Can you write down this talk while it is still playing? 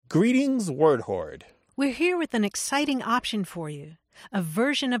Greetings, Word Horde. We're here with an exciting option for you. A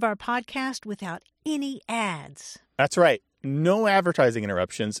version of our podcast without any ads. That's right. No advertising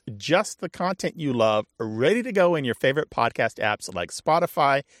interruptions, just the content you love, ready to go in your favorite podcast apps like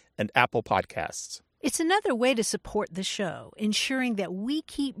Spotify and Apple Podcasts. It's another way to support the show, ensuring that we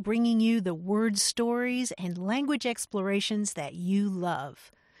keep bringing you the word stories and language explorations that you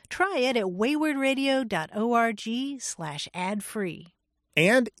love. Try it at waywardradio.org/ad-free.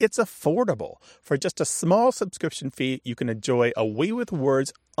 And it's affordable. For just a small subscription fee, you can enjoy A Way with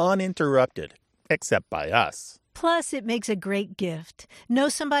Words uninterrupted, except by us. Plus, it makes a great gift. Know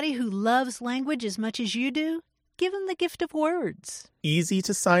somebody who loves language as much as you do? Give them the gift of words. Easy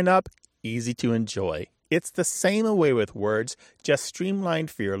to sign up, easy to enjoy. It's the same A Way with Words, just streamlined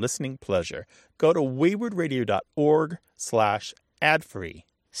for your listening pleasure. Go to waywardradio.org/ad-free.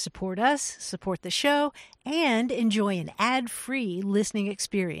 Support us, support the show, and enjoy an ad-free listening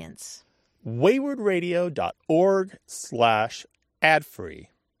experience. waywardradio.org/ad-free.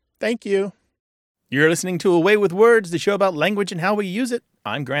 Thank you. You're listening to A Way with Words, the show about language and how we use it.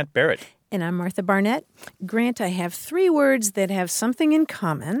 I'm Grant Barrett. And I'm Martha Barnett. Grant, I have 3 words that have something in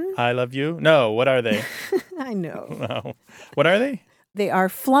common. I love you. No, what are they? I know. No. What are they? They are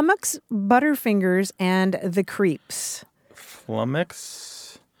flummox, butterfingers, and the creeps. Flummox,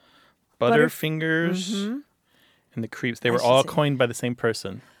 butterfingers, and the creeps. They were all coined by the same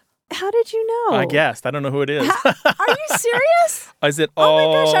person. How did you know? I guessed. I don't know who it is. Are you serious? Is it all? Oh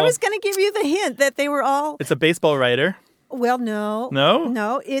my gosh, I was going to give you the hint that they were all... It's a baseball writer. Well, no. No?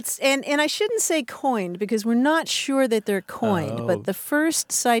 No, it's and I shouldn't say coined because we're not sure that they're coined, but the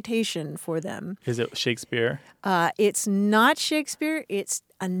first citation for them... Is it Shakespeare? It's not Shakespeare. It's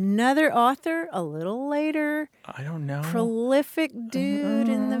another author a little later. I don't know. Prolific dude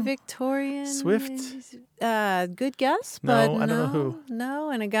in the Victorian... Swift? Good guess, No, but I don't know who.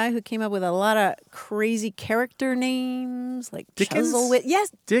 No, and a guy who came up with a lot of crazy character names like Dickens? Chuzzlewit.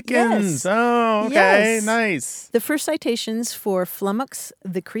 Yes, Dickens. Yes. Oh, okay. Yes. Nice. The first citations for Flummox,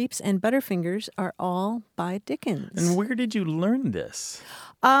 the Creeps, and Butterfingers are all by Dickens. And where did you learn this?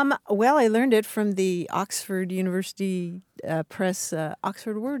 Well, I learned it from the Oxford University Press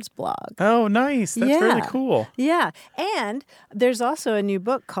Oxford Words blog. Oh, nice. That's really cool. Yeah. And there's also a new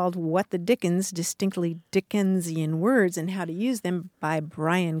book called What the Dickens, Distinctly Dickensian Words and How to Use Them by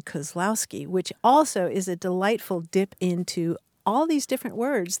Brian Kozlowski, which also is a delightful dip into all these different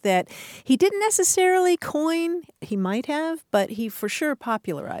words that he didn't necessarily coin. He might have, but he for sure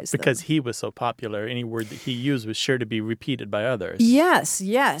popularized Because them. he was so popular, any word that he used was sure to be repeated by others.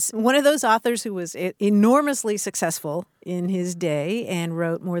 Yes. One of those authors who was enormously successful in his day and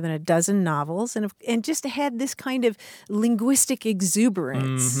wrote more than a dozen novels and just had this kind of linguistic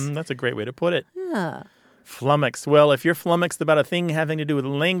exuberance. Mm-hmm. That's a great way to put it. Yeah. Flummoxed. Well, if you're flummoxed about a thing having to do with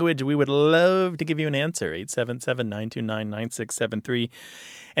language, we would love to give you an answer. 877-929-9673.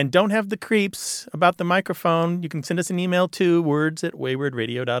 And don't have the creeps about the microphone. You can send us an email to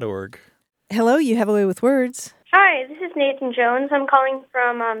words@waywardradio.org. Hello, you have A Way with Words. Hi, this is Nathan Jones. I'm calling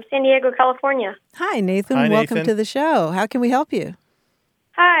from San Diego, California. Hi, Nathan. Hi, Welcome Nathan. to the show. How can we help you?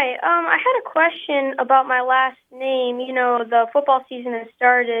 Hi, I had a question about my last name. You know, the football season has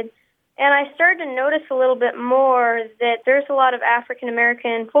started, and I started to notice a little bit more that there's a lot of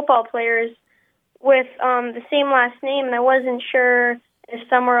African-American football players with the same last name, and I wasn't sure if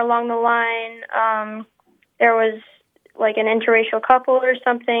somewhere along the line there was like an interracial couple or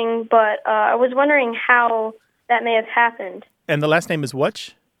something, but I was wondering how that may have happened. And the last name is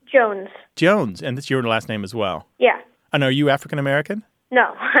what? Jones. Jones. And that's your last name as well. Yeah. And are you African-American?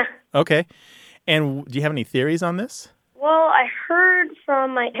 No. Okay. And do you have any theories on this? Well, I heard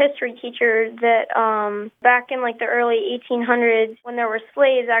from my history teacher that back in like the early 1800s, when there were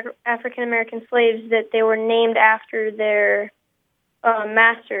slaves, African-American slaves, that they were named after their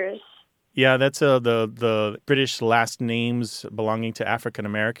masters. Yeah, that's the British last names belonging to African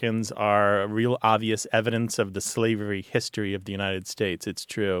Americans are real obvious evidence of the slavery history of the United States. It's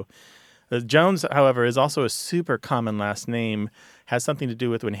true. Jones, however, is also a super common last name. Has something to do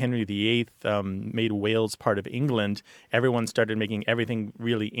with when Henry VIII made Wales part of England. Everyone started making everything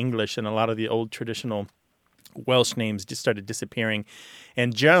really English, and a lot of the old traditional Welsh names just started disappearing.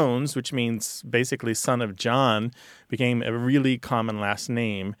 And Jones, which means basically son of John, became a really common last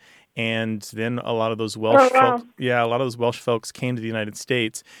name. And then a lot of those Welsh folks came to the United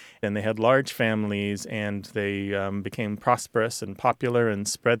States, and they had large families, and they became prosperous and popular and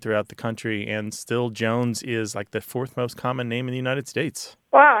spread throughout the country. And still, Jones is like the 4th most common name in the United States.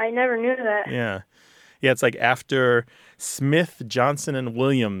 Wow, I never knew that. Yeah. Yeah, it's like after Smith, Johnson, and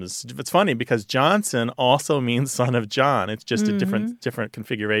Williams. It's funny because Johnson also means son of John. It's just a different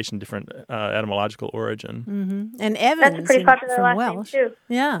configuration, different etymological origin. Mm-hmm. And Evans That's a pretty popular from last Welsh. name, too.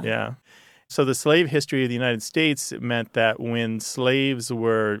 Yeah. Yeah. So the slave history of the United States meant that when slaves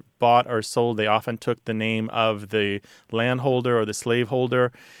were bought or sold, they often took the name of the landholder or the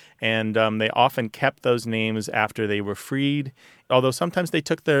slaveholder, and they often kept those names after they were freed, although sometimes they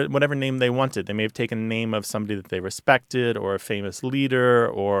took whatever name they wanted. They may have taken the name of somebody that they respected or a famous leader,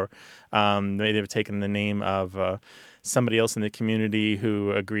 or they may have taken the name of somebody else in the community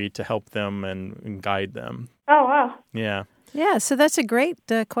who agreed to help them and guide them. Oh, wow. Yeah. Yeah, so that's a great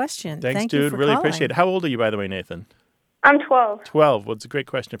question. Thanks, Thank dude. you for Really calling. appreciate it. How old are you, by the way, Nathan? I'm 12. 12. Well, it's a great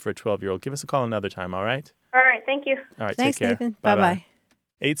question for a 12-year-old. Give us a call another time, all right? All right, thank you. All right, Thanks, take care. Nathan. Bye-bye.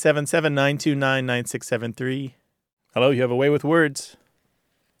 877-929-9673. Hello, you have a way with words.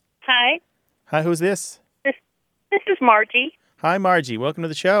 Hi, Hi, who's this? this is Margie. Hi, Margie. Welcome to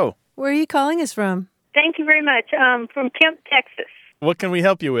the show. Where are you calling us from? Thank you very much. From Kemp, Texas. What can we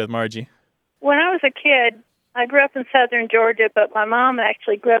help you with, Margie? When I was a kid, I grew up in southern Georgia, but my mom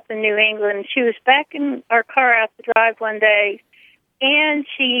actually grew up in New England. She was backing our car out the drive one day, and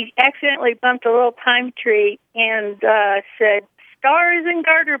she accidentally bumped a little pine tree and said, "Stars and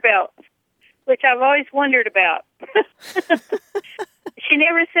garter belts," which I've always wondered about. She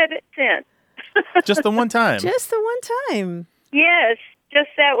never said it since. Just the one time. Just the one time. Yes, just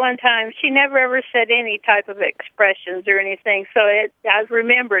that one time. She never ever said any type of expressions or anything, so I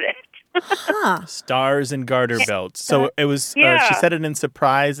remembered it. Huh. Stars and garter belts. So it was, Yeah. she said it in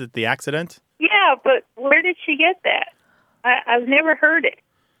surprise at the accident? Yeah, but where did she get that? I've never heard it.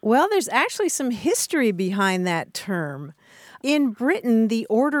 Well, there's actually some history behind that term. In Britain, the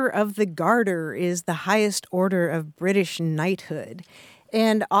Order of the Garter is the highest order of British knighthood.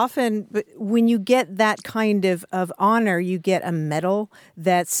 And often when you get that kind of honor, you get a medal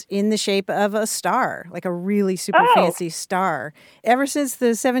that's in the shape of a star, like a really super fancy star. Ever since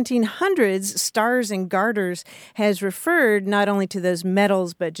the 1700s, stars and garters has referred not only to those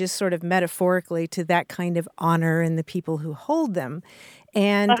medals, but just sort of metaphorically to that kind of honor and the people who hold them.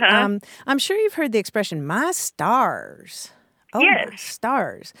 And I'm sure you've heard the expression, "my stars." Oh, Yes. my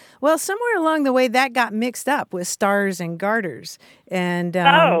stars. Well, somewhere along the way, that got mixed up with stars and garters. And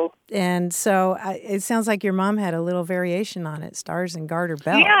and so it sounds like your mom had a little variation on it, stars and garter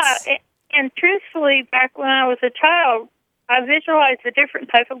belts. Yeah, and truthfully, back when I was a child, I visualized a different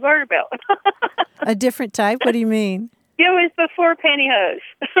type of garter belt. A different type? What do you mean? It was before pantyhose.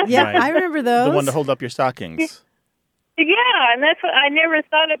 Yeah, Right. I remember those. The one to hold up your stockings. Yeah, and that's what I never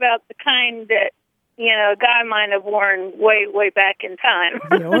thought about, the kind that, a guy might have worn way, way back in time.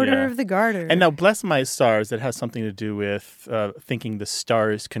 The Order Yeah. of the Garter. And now, bless my stars, that has something to do with thinking the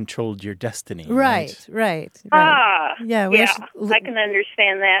stars controlled your destiny. Right. Yeah, I can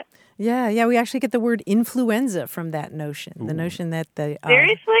understand that. Yeah, we actually get the word influenza from that notion. Ooh. The notion that the...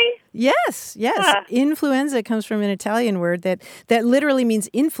 Seriously? Yes. Influenza comes from an Italian word that literally means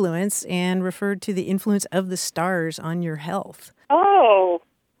influence and referred to the influence of the stars on your health. Oh,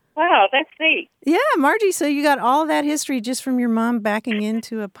 wow, that's neat. Yeah, Margie, so you got all that history just from your mom backing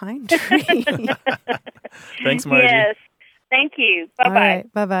into a pine tree. Thanks, Margie. Yes, thank you. Bye-bye. All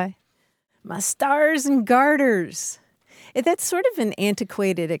right, bye-bye. My stars and garters. That's sort of an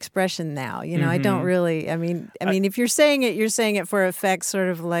antiquated expression now. I don't really, I mean, if you're saying it for effect, sort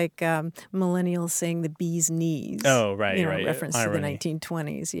of like millennials saying the bee's knees. Oh, right. Reference Irony. to the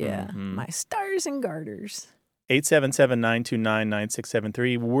 1920s. Yeah. Mm-hmm. My stars and garters.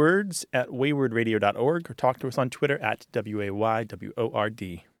 877-929-9673, words@waywardradio.org, or talk to us on Twitter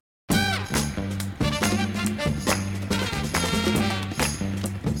 @WAYWORD.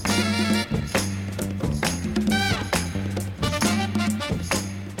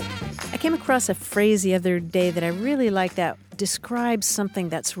 I came across a phrase the other day that I really like that describes something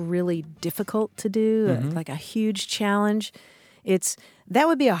that's really difficult to do, like a huge challenge. That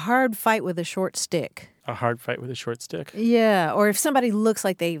would be a hard fight with a short stick. A hard fight with a short stick? Yeah, or if somebody looks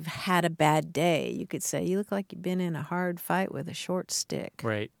like they've had a bad day, you could say, you look like you've been in a hard fight with a short stick.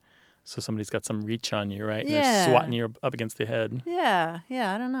 Right. So somebody's got some reach on you, right? Yeah. They're swatting you up against the head. Yeah,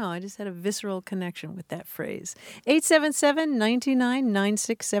 I don't know. I just had a visceral connection with that phrase.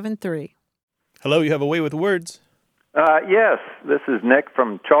 877-929-9673. Hello, you have a way with words. Yes, this is Nick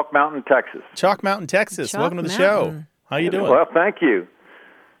from Chalk Mountain, Texas. Chalk Mountain, Texas. Welcome to the Mountain. show. How you doing? Well, thank you.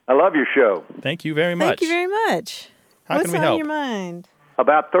 I love your show. Thank you very much. Thank you very much. How What's can we on help? your mind?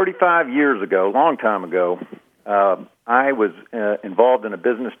 About 35 years ago, a long time ago, I was involved in a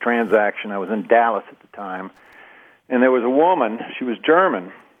business transaction. I was in Dallas at the time, and there was a woman. She was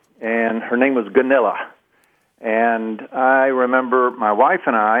German, and her name was Gunilla. And I remember my wife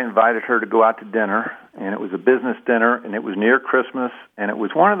and I invited her to go out to dinner, and it was a business dinner, and it was near Christmas, and it was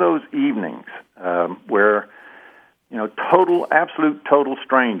one of those evenings where, absolute total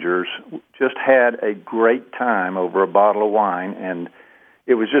strangers just had a great time over a bottle of wine, and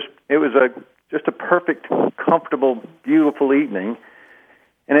it was a perfect, comfortable, beautiful evening.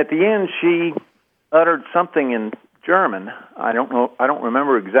 And at the end, she uttered something in German. I don't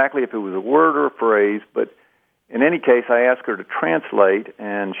remember exactly if it was a word or a phrase, but in any case, I asked her to translate,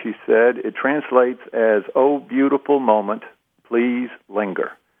 and she said it translates as, "Oh, beautiful moment, please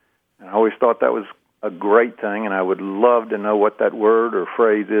linger." And I always thought that was a great thing, and I would love to know what that word or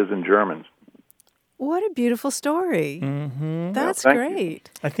phrase is in German. What a beautiful story. Mm-hmm. That's Well,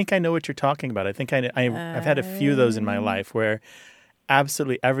 great. I think I know what you're talking about. I think I've had a few of those in my life where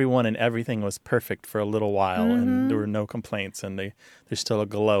absolutely everyone and everything was perfect for a little while, and there were no complaints, and there's still a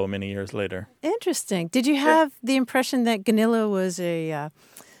glow many years later. Interesting. Did you have the impression that Gunilla was a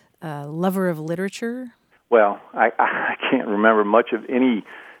lover of literature? Well, I can't remember much of any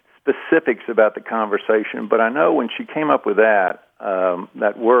specifics about the conversation, but I know when she came up with that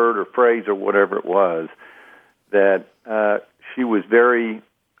word or phrase or whatever it was, that she was very,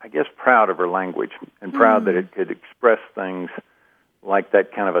 I guess, proud of her language and proud that it could express things like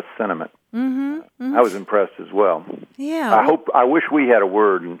that kind of a sentiment. I was impressed as well. Yeah. I wish we had a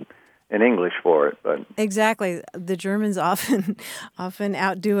word in English for it, but Exactly. The Germans often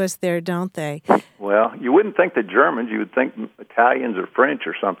outdo us there, don't they? well, you wouldn't think the Germans. You would think Italians or French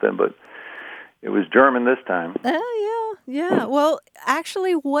or something, but it was German this time. Oh, yeah. Well,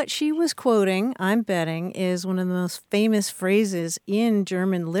 actually, what she was quoting, I'm betting, is one of the most famous phrases in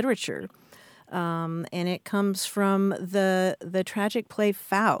German literature. And it comes from the tragic play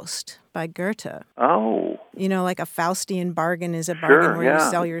Faust by Goethe. Oh. Like a Faustian bargain is a bargain where you yeah.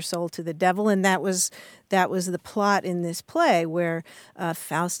 sell your soul to the devil. And that was the plot in this play where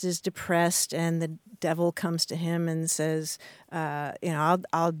Faust is depressed and the devil comes to him and says,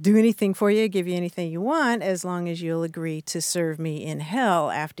 I'll do anything for you, give you anything you want, as long as you'll agree to serve me in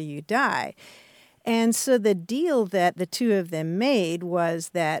hell after you die. And so the deal that the two of them made was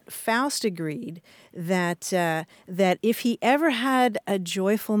that Faust agreed that if he ever had a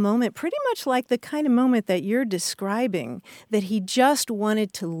joyful moment, pretty much like the kind of moment that you're describing, that he just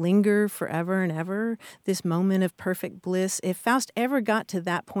wanted to linger forever and ever, this moment of perfect bliss, if Faust ever got to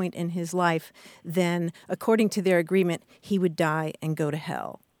that point in his life, then according to their agreement, he would die and go to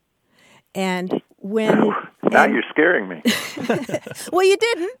hell. And when... Now you're scaring me. Well, you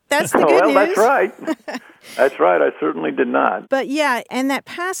didn't. That's the good news. Well, that's right. That's right. I certainly did not. But yeah, and that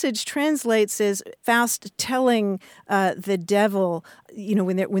passage translates as Faust telling the devil,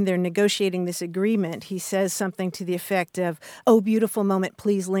 when they're negotiating this agreement, he says something to the effect of, "Oh, beautiful moment,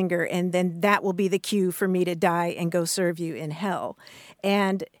 please linger," and then that will be the cue for me to die and go serve you in hell.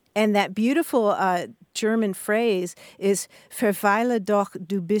 And that beautiful German phrase is "Verweile doch,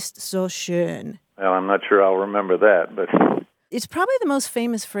 du bist so schön." Well, I'm not sure I'll remember that, but it's probably the most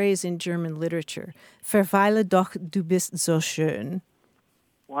famous phrase in German literature. "Verweile doch, du bist so schön."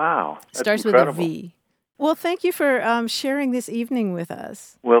 Wow, that's starts incredible. With a V. Well, thank you for sharing this evening with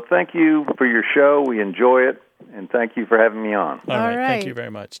us. Well, thank you for your show. We enjoy it, and thank you for having me on. All right. Thank you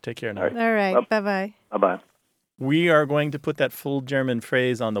very much. Take care now. All right. Bye-bye. Bye-bye. We are going to put that full German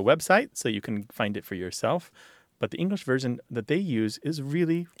phrase on the website so you can find it for yourself. But the English version that they use is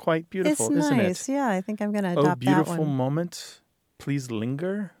really quite beautiful, isn't it? It's nice. Yeah, I think I'm going to adopt that one. that one. Oh, beautiful moment. Please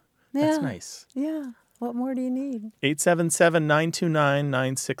linger. Yeah. That's nice. Yeah. What more do you need?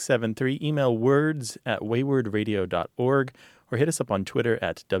 877-929-9673. Email words@waywardradio.org or hit us up on Twitter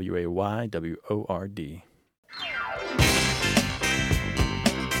at WAYWORD.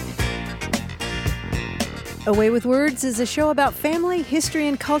 Away with Words is a show about family, history,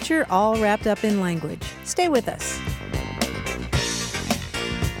 and culture, all wrapped up in language. Stay with us.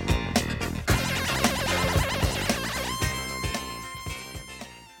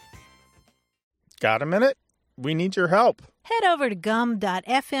 Got a minute? We need your help. Head over to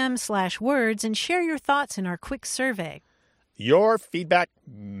gum.fm/words and share your thoughts in our quick survey. Your feedback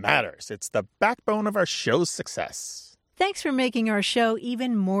matters. It's the backbone of our show's success. Thanks for making our show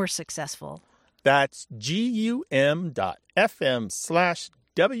even more successful. That's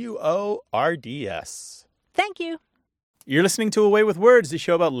gum.fm/WORDS. Thank you. You're listening to Away with Words, the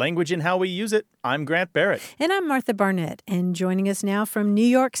show about language and how we use it. I'm Grant Barrett. And I'm Martha Barnett. And joining us now from New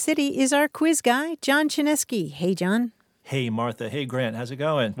York City is our quiz guy, John Chinesky. Hey, John. Hey, Martha. Hey, Grant. How's it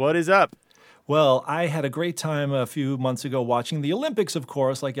going? What is up? Well, I had a great time a few months ago watching the Olympics, of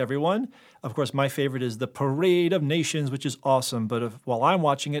course, like everyone. Of course, my favorite is the Parade of Nations, which is awesome. But while I'm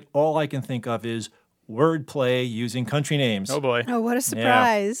watching it, all I can think of is, wordplay using country names. Oh, boy. Oh, what a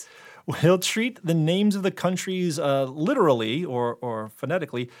surprise. We'll treat the names of the countries literally or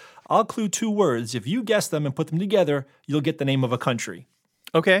phonetically. I'll clue 2 words. If you guess them and put them together, you'll get the name of a country.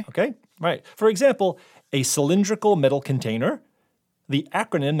 Okay. Okay? Right. For example, a cylindrical metal container. The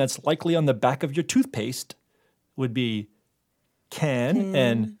acronym that's likely on the back of your toothpaste would be CAN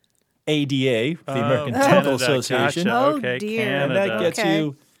and ADA, the American Dental Canada, Association. Gotcha. Oh, Okay, dear. And Canada. that gets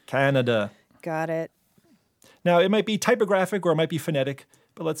you Canada. Got it. Now, it might be typographic or it might be phonetic,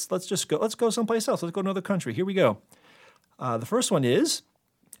 but let's just go. Let's go someplace else. Let's go to another country. Here we go. The first one is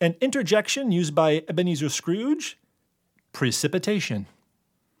an interjection used by Ebenezer Scrooge, precipitation.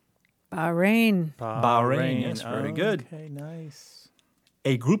 Bahrain. Bahrain, yes, very good. Okay, nice.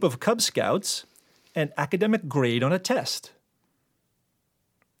 A group of Cub Scouts, an academic grade on a test.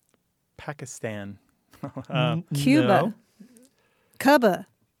 Pakistan. Cuba. Cuba.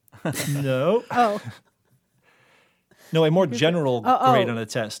 No. Oh. No, a more general grade on a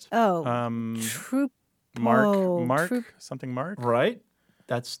test. Oh. Mark, Troop. something Mark? Right?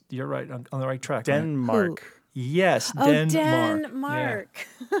 You're right, on the right track. man. Denmark. Yes, Oh, Denmark. Denmark.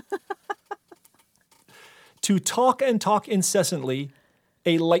 Yeah. To talk and talk incessantly,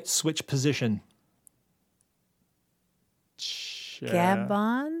 a light switch position.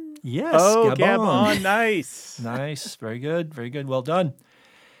 Gabon. Yes, Oh, Gabon. Gabon. Nice. Nice, very good, well done.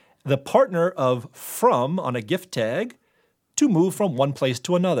 The partner of from on a gift tag to move from one place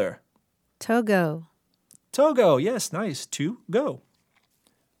to another. Togo. Togo, yes, nice, to go.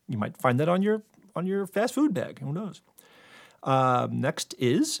 You might find that on your fast food bag, who knows. Next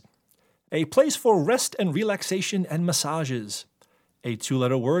is a place for rest and relaxation and massages. A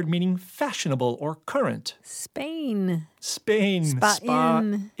 2-letter word meaning fashionable or current. Spain. Spain.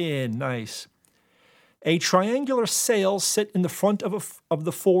 Spa-in. Nice. A triangular sail set in the front of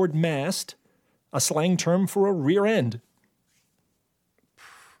the forward mast, a slang term for a rear end.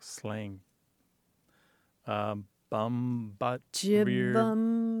 Slang. Bum, butt, Jib, rear.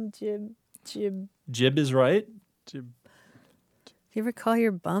 jib. Jib is right. Jib. You ever call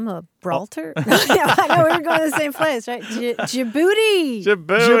your bum a brawler? Yeah, I know we were going to the same place, right? Djibouti.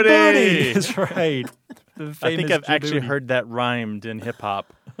 Djibouti. is right. The I think famous I've actually Djibouti. heard that rhymed in hip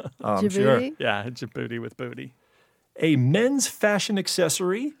hop. I'm sure. Djibouti? Yeah, Djibouti with booty. A men's fashion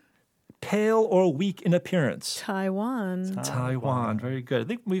accessory, pale or weak in appearance. Taiwan. Taiwan. Very good. I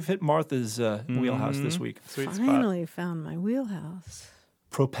think we've hit Martha's wheelhouse this week. Sweet spot. Finally found my wheelhouse.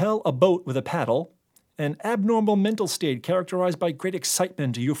 Propel a boat with a paddle. An abnormal mental state characterized by great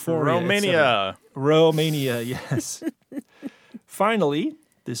excitement, euphoria, Romania. Romania, yes. Finally,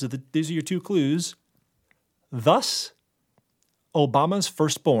 these are your 2 clues. Thus, Obama's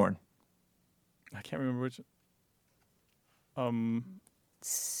firstborn. I can't remember which.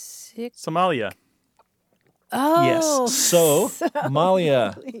 Sick. Somalia. Oh. Yes.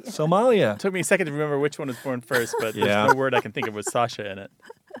 Somalia. Took me a second to remember which one was born first, but Yeah. there's no word I can think of with Sasha in it.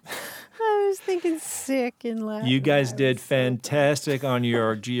 I was thinking sick in Latin. You guys did fantastic on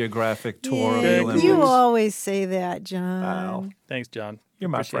your geographic tour of the Yeah, Olympics. you always say that, John. Wow. Thanks, John. You're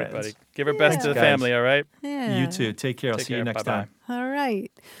my Appreciate it, friends. buddy. Give her best to the Guys. family, all right? Yeah. You too. Take care. I'll Take see you care. next Bye-bye. time. All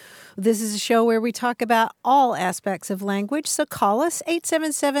right. This is a show where we talk about all aspects of language, so call us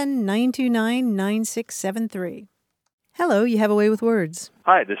 877-929-9673. Hello, you have a way with words.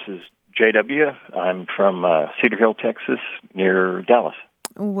 Hi, this is JW. I'm from Cedar Hill, Texas, near Dallas.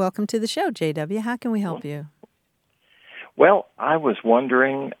 Welcome to the show, JW. How can we help you? Well, I was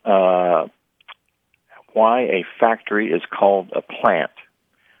wondering why a factory is called a plant.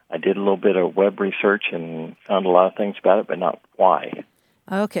 I did a little bit of web research and found a lot of things about it, but not why.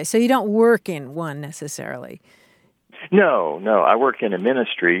 Okay, so you don't work in one necessarily. No, I work in a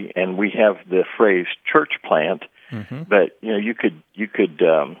ministry, and we have the phrase church plant, but you could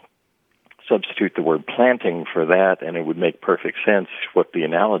substitute the word planting for that, and it would make perfect sense what the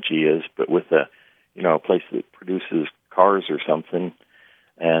analogy is. But with a place that produces cars or something,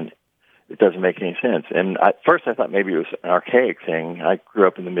 and it doesn't make any sense. And at first, I thought maybe it was an archaic thing. I grew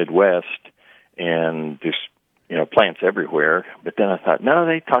up in the Midwest, and there's plants everywhere. But then I thought, no,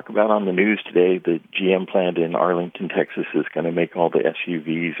 they talk about on the news today the GM plant in Arlington, Texas is going to make all the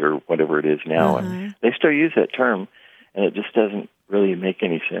SUVs or whatever it is now. And they still use that term, and it just doesn't really make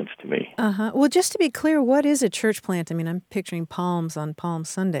any sense to me. Well, just to be clear, what is a church plant? I mean, I'm picturing palms on Palm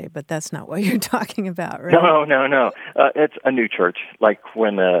Sunday, but that's not what you're talking about, right? No. It's a new church. Like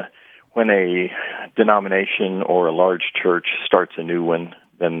when a denomination or a large church starts a new one,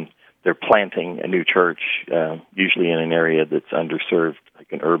 then they're planting a new church, usually in an area that's underserved,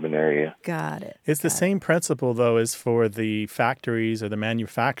 like an urban area. Got it. It's the same principle, though, as for the factories or the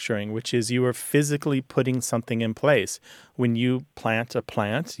manufacturing, which is you are physically putting something in place. When you plant a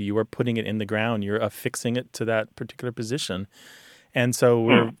plant, you are putting it in the ground. You're affixing it to that particular position. And so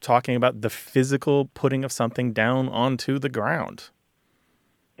we're talking about the physical putting of something down onto the ground.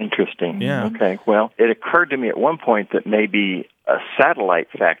 Interesting. Yeah. Okay. Well, it occurred to me at one point that maybe a satellite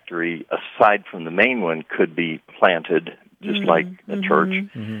factory, aside from the main one, could be planted, just like a church.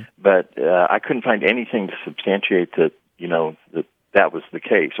 Mm-hmm. But I couldn't find anything to substantiate that, that was the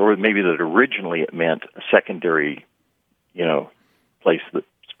case. Or maybe that originally it meant a secondary, place that's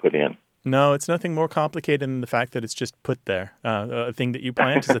put in. No, it's nothing more complicated than the fact that it's just put there. A thing that you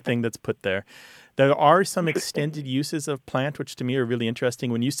plant is a thing that's put there. There are some extended uses of plant, which to me are really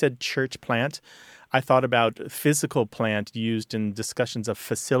interesting. When you said church plant, I thought about physical plant used in discussions of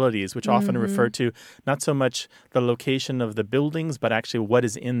facilities, which often refer to not so much the location of the buildings, but actually what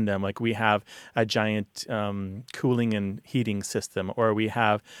is in them. Like we have a giant cooling and heating system, or we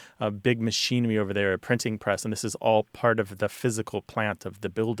have a big machinery over there, a printing press, and this is all part of the physical plant of the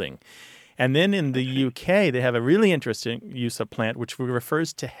building. And then in the UK, they have a really interesting use of plant, which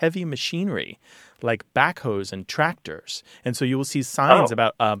refers to heavy machinery, like backhoes and tractors. And so you will see signs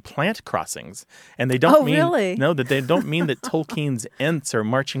about plant crossings. And they don't they don't mean that Tolkien's Ents are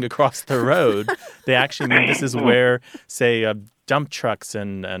marching across the road. They actually mean this is where, say, dump trucks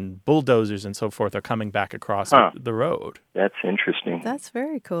and bulldozers and so forth are coming back across the road. That's interesting. That's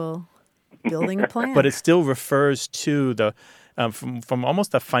very cool. Building a plant. But it still refers to the from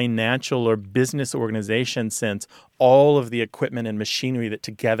almost a financial or business organization sense, all of the equipment and machinery that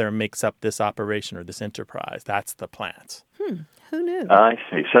together makes up this operation or this enterprise. That's the plant. Who knew? I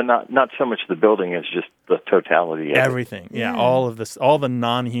see. So not so much the building as just the totality of everything. it. Yeah, all of this, all the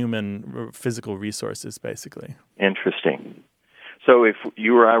non-human physical resources, basically. Interesting. So if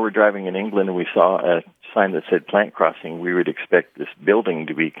you or I were driving in England and we saw a sign that said plant crossing, we would expect this building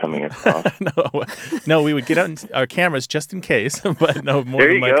to be coming across. No, we would get out our cameras just in case, but no, more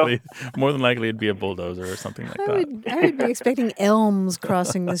than likely it'd be a bulldozer or something like that. I would be expecting elms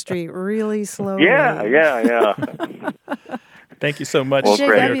crossing the street really slowly. Yeah. Thank you so much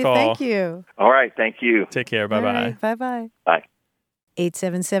for your call. Thank you. All right, thank you. Take care. Bye-bye. Bye-bye. Bye.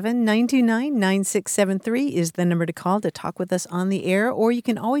 877-929-9673 is the number to call to talk with us on the air, or you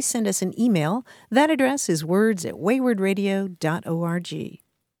can always send us an email. That address is words@waywardradio.org.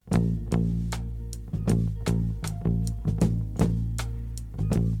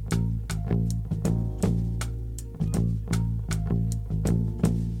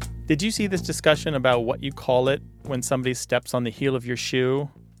 Did you see this discussion about what you call it when somebody steps on the heel of your shoe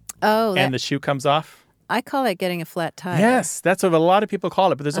and the shoe comes off? I call it getting a flat tire. Yes, that's what a lot of people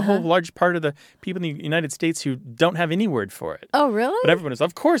call it. But there's a whole large part of the people in the United States who don't have any word for it. Oh, really? But everyone is,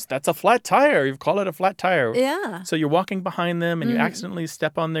 of course, that's a flat tire. You call it a flat tire. Yeah. So you're walking behind them and you accidentally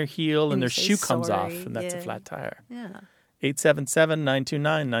step on their heel and their shoe comes off, and that's a flat tire. Yeah.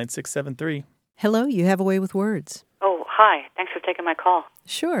 877-929-9673. Hello, you have a way with words. Oh, hi. Thanks for taking my call.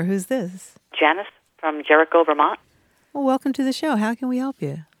 Sure. Who's this? Janice from Jericho, Vermont. Well, welcome to the show. How can we help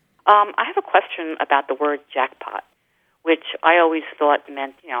you? I have a question about the word jackpot, which I always thought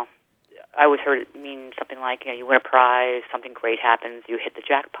meant, I always heard it mean something like, you win a prize, something great happens, you hit the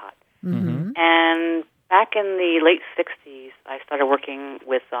jackpot. Mm-hmm. And back in the late 60s, I started working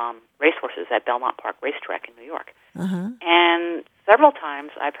with racehorses at Belmont Park Racetrack in New York. Uh-huh. And several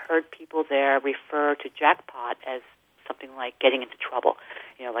times I've heard people there refer to jackpot as something like getting into trouble.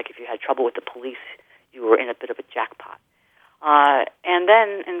 Like if you had trouble with the police, you were in a bit of a jackpot. And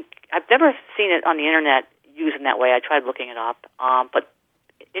I've never seen it on the internet used in that way. I tried looking it up. But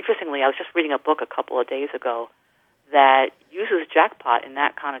interestingly, I was just reading a book a couple of days ago that uses jackpot in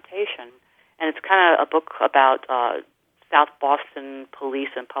that connotation. And it's kind of a book about South Boston police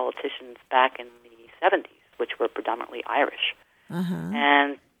and politicians back in the 70s, which were predominantly Irish. Uh-huh.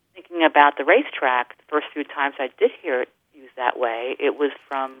 And thinking about the racetrack, the first few times I did hear it used that way, it was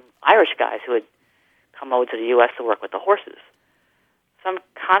from Irish guys who had come over to the U.S. to work with the horses. So I'm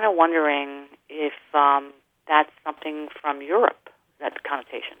kind of wondering if that's something from Europe, that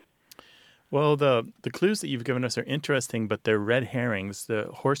connotation. Well, the clues that you've given us are interesting, but they're red herrings.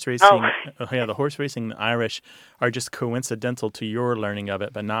 The horse racing, the horse racing in Irish are just coincidental to your learning of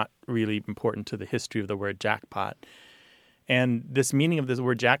it, but not really important to the history of the word jackpot. And this meaning of this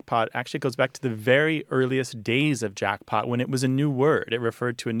word jackpot actually goes back to the very earliest days of jackpot when it was a new word. It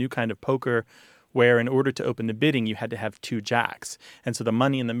referred to a new kind of poker where in order to open the bidding, you had to have 2 jacks. And so the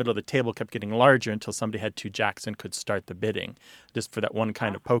money in the middle of the table kept getting larger until somebody had 2 jacks and could start the bidding, just for that one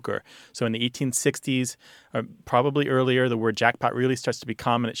kind of poker. So in the 1860s, probably earlier, the word jackpot really starts to be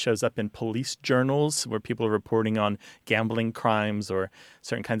common. It shows up in police journals where people are reporting on gambling crimes or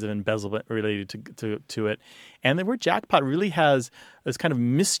certain kinds of embezzlement related to it. And the word jackpot really has this kind of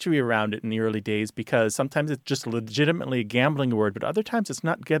mystery around it in the early days, because sometimes it's just legitimately a gambling word, but other times it's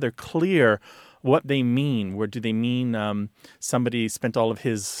not together clear what they mean. Where do they mean somebody spent all of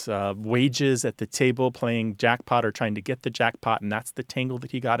his wages at the table playing jackpot or trying to get the jackpot, and that's the tangle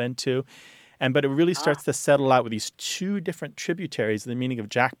that he got into? But it really starts to settle out with these 2 different tributaries of the meaning of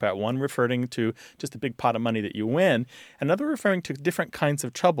jackpot, one referring to just a big pot of money that you win, another referring to different kinds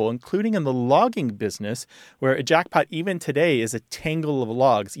of trouble, including in the logging business, where a jackpot even today is a tangle of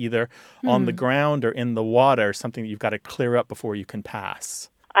logs, either on the ground or in the water, something that you've got to clear up before you can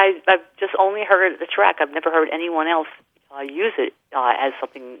pass. I've just only heard the track. I've never heard anyone else use it as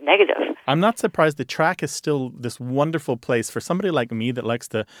something negative. I'm not surprised. The track is still this wonderful place for somebody like me that likes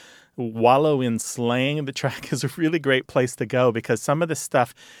to wallow in slang. The track is a really great place to go because some of this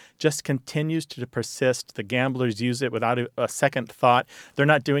stuff just continues to persist. The gamblers use it without a second thought. They're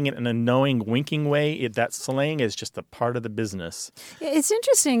not doing it in a knowing, winking way. That slang is just a part of the business. It's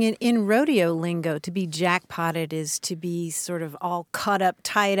interesting in rodeo lingo, to be jackpotted is to be sort of all caught up,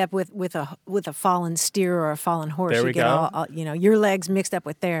 tied up with a fallen steer or a fallen horse. There we go. All, your legs mixed up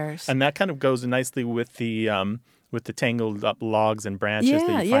with theirs. And that kind of goes nicely with the tangled up logs and branches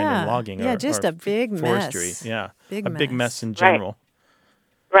that you find in logging. Yeah, just a big forestry. mess. Yeah, big mess in general.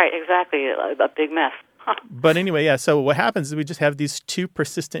 Right, exactly, a big mess. But anyway, so what happens is we just have these 2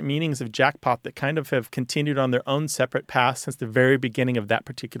 persistent meanings of jackpot that kind of have continued on their own separate paths since the very beginning of that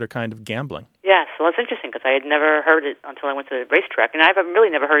particular kind of gambling. Yes, well, it's interesting because I had never heard it until I went to the racetrack, and I've really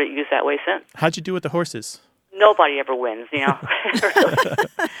never heard it used that way since. How'd you do with the horses? Nobody ever wins, Well,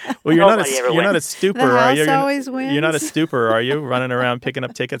 you're not a stooper, are you? Always wins. You're not a stooper, are you? Running around picking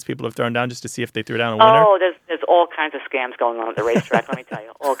up tickets people have thrown down just to see if they threw down a winner? Oh, there's all kinds of scams going on at the racetrack, let me tell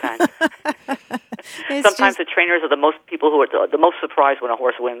you, all kinds. Sometimes the trainers are the most people who are the most surprised when a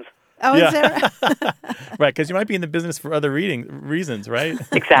horse wins. Oh, yeah. Is that right? Right, because you might be in the business for other reasons, right?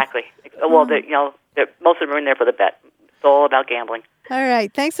 Exactly. Well, most of them are in there for the bet. It's all about gambling. All right.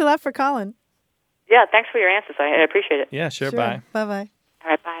 Thanks a lot for calling. Yeah, thanks for your answers. I appreciate it. Yeah, sure. Bye. Bye-bye. All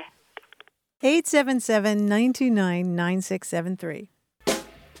right, bye. 877-929-9673.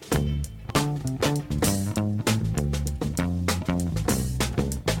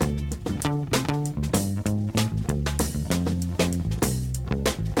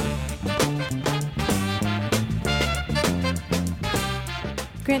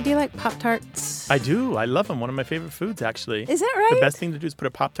 Grant, do you like Pop-Tarts? I do. I love them. One of my favorite foods, actually. Is that right? The best thing to do is put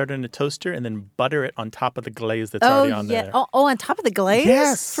a Pop-Tart in a toaster and then butter it on top of the glaze that's already on there. Oh, on top of the glaze?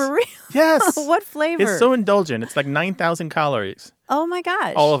 Yes. For real? Yes. What flavor? It's so indulgent. It's like 9,000 calories. Oh, my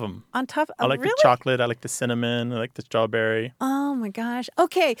gosh. All of them. On top of I like really? the chocolate. I like the cinnamon. I like the strawberry. Oh, my gosh.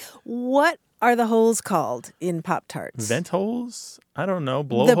 Okay. What are the holes called in Pop-Tarts? Vent holes? I don't know.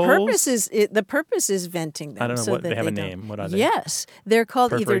 Blow the holes? The purpose is venting them. I don't know so what that they have a don't. name. What are they? Yes. They're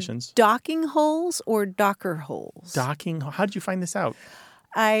called either Perforations? docking holes or docker holes. Docking? How did you find this out?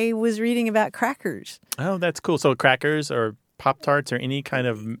 I was reading about crackers. Oh, that's cool. So crackers or Pop-Tarts or any kind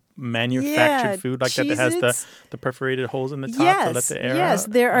of manufactured food like that has the perforated holes in the top to let the air out? Yes,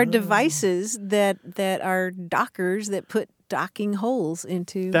 there are devices that are dockers that put docking holes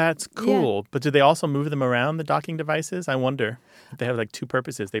into. That's cool. Yeah. But do they also move them around, the docking devices? I wonder if they have like 2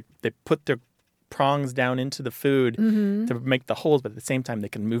 purposes. They put their prongs down into the food to make the holes, but at the same time they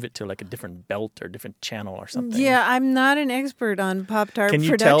can move it to like a different belt or different channel or something. Yeah, I'm not an expert on Pop-Tart production.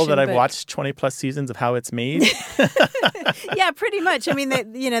 Can you tell that I've watched 20 plus seasons of how it's made? Yeah, pretty much. I mean,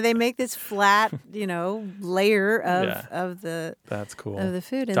 they make this flat, layer of the that's cool of the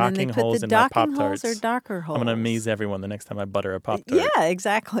food, and docking then they put holes the in docking my holes or docker holes. I'm gonna amaze everyone the next time I butter a Pop-Tart. Yeah,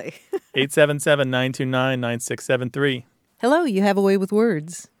 exactly. 877-929-9673. Hello, you have a way with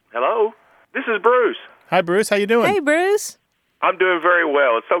words. Hello, this is Bruce. Hi, Bruce. How you doing? Hey, Bruce. I'm doing very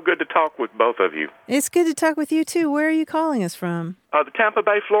well. It's so good to talk with both of you. It's good to talk with you, too. Where are you calling us from? The Tampa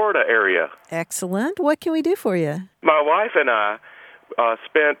Bay, Florida area. Excellent. What can we do for you? My wife and I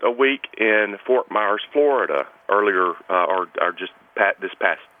spent a week in Fort Myers, Florida earlier, or just this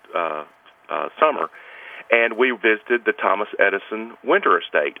past summer, and we visited the Thomas Edison Winter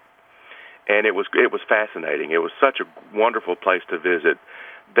Estate. And it was fascinating. It was such a wonderful place to visit.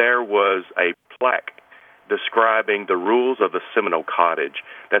 There was a plaque describing the rules of the Seminole Cottage.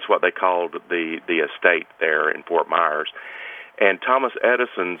 That's what they called the estate there in Fort Myers. And Thomas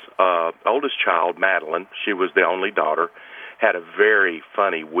Edison's oldest child, Madeline, she was the only daughter, had a very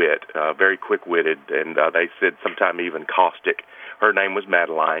funny wit, very quick-witted, and they said sometime even caustic. Her name was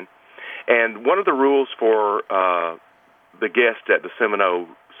Madeline. And one of the rules for the guest at the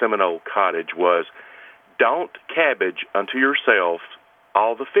Seminole Cottage was, don't cabbage unto yourself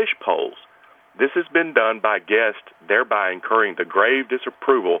all the fish poles. This has been done by guests, thereby incurring the grave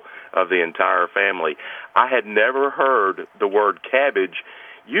disapproval of the entire family. I had never heard the word cabbage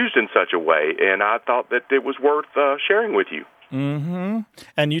used in such a way, and I thought that it was worth sharing with you. Mm-hmm.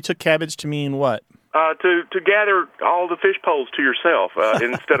 And you took cabbage to mean what? To gather all the fish poles to yourself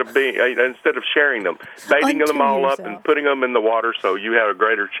instead of sharing them, baiting them all up and putting them in the water so you have a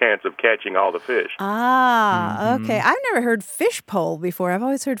greater chance of catching all the fish. Okay. I've never heard fish pole before. I've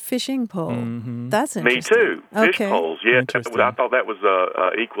always heard fishing pole. Mm-hmm. That's interesting. Me too. Fish poles. Yeah, I thought that was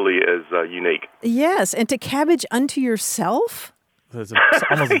equally as unique. Yes, and to cabbage unto yourself. It's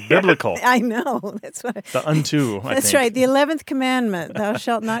almost biblical. I know. That's what. The unto. That's right. The 11th commandment: "Thou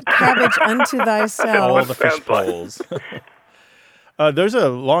shalt not cabbage unto thyself." All the fish poles. There's a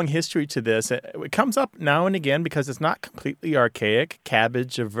long history to this. It comes up now and again because it's not completely archaic.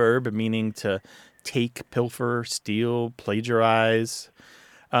 Cabbage, a verb meaning to take, pilfer, steal, plagiarize.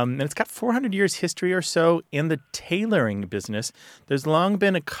 And it's got 400 years history or so in the tailoring business. There's long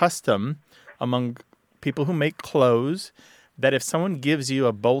been a custom among people who make clothes that if someone gives you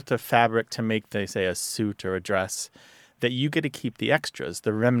a bolt of fabric to make, they say, a suit or a dress, that you get to keep the extras,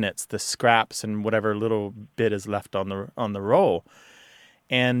 the remnants, the scraps, and whatever little bit is left on the roll.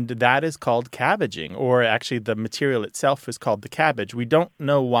 And that is called cabbaging, or actually the material itself is called the cabbage. We don't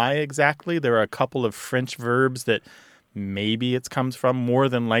know why exactly. There are a couple of French verbs that maybe it comes from. More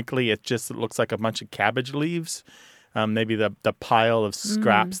than likely, it looks like a bunch of cabbage leaves. Maybe the pile of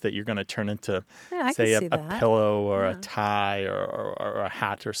scraps that you're going to turn into, say, a pillow or a tie or a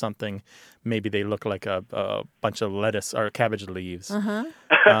hat or something. Maybe they look like a bunch of lettuce or cabbage leaves.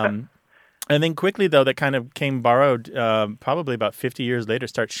 And then quickly, though, that kind of came borrowed probably about 50 years later,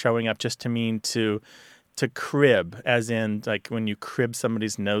 starts showing up just to mean to crib, as in like when you crib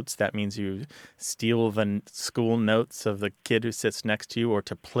somebody's notes, that means you steal the school notes of the kid who sits next to you, or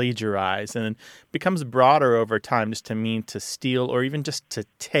to plagiarize. And it becomes broader over time just to mean to steal or even just to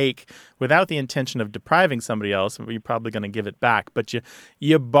take without the intention of depriving somebody else. You're probably going to give it back, but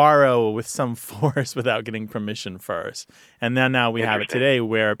you borrow with some force without getting permission first. And then now we have it today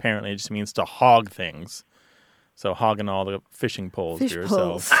where apparently it just means to hog things. So hogging all the fishing poles for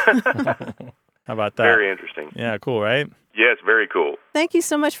yourself. How about that? Very interesting. Yeah, cool, right? Yes, very cool. Thank you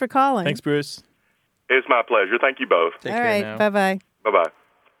so much for calling. Thanks, Bruce. It's my pleasure. Thank you both. Take All care right, now. bye-bye. Bye-bye.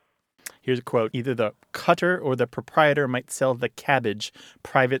 Here's a quote. Either the cutter or the proprietor might sell the cabbage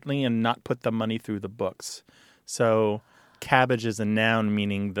privately and not put the money through the books. So cabbage is a noun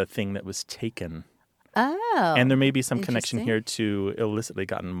meaning the thing that was taken. Oh. And there may be some connection here to illicitly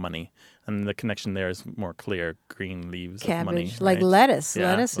gotten money. And the connection there is more clear. Green leaves cabbage, of money. like right? lettuce. Yeah,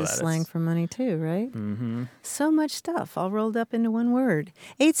 lettuce is slang for money too, right? Mm-hmm. So much stuff all rolled up into one word.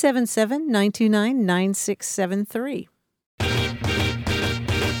 877-929-9673.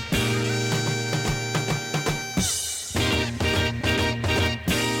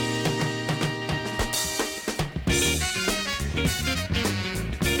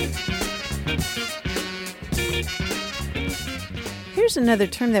 Here's another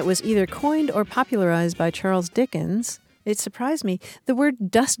term that was either coined or popularized by Charles Dickens. It surprised me. The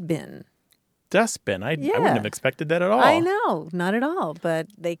word dustbin. Dustbin. I wouldn't have expected that at all. I know. Not at all. But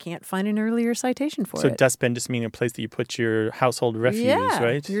they can't find an earlier citation for it. So dustbin just meaning a place that you put your household refuse,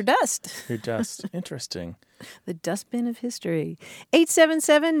 right? Your dust. Your dust. Interesting. The dustbin of history.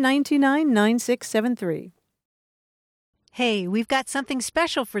 877-929-9673. Hey, we've got something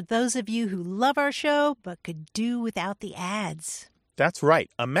special for those of you who love our show but could do without the ads. That's right.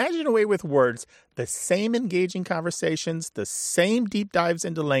 Imagine a way with words, the same engaging conversations, the same deep dives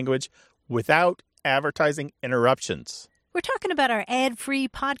into language without advertising interruptions. We're talking about our ad-free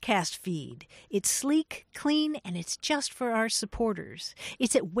podcast feed. It's sleek, clean, and it's just for our supporters.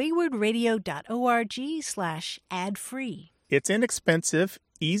 It's at waywardradio.org/ad-free. It's inexpensive,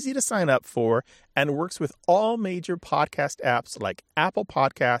 easy to sign up for, and works with all major podcast apps like Apple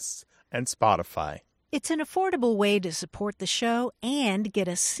Podcasts and Spotify. It's an affordable way to support the show and get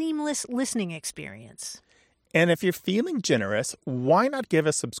a seamless listening experience. And if you're feeling generous, why not give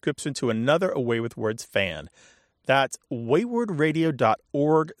a subscription to another Away with Words fan? That's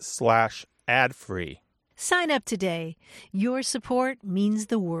waywardradio.org/ad-free. Sign up today. Your support means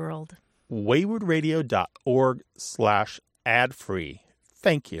the world. waywardradio.org/ad-free.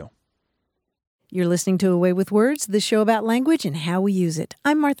 Thank you. You're listening to Away with Words, the show about language and how we use it.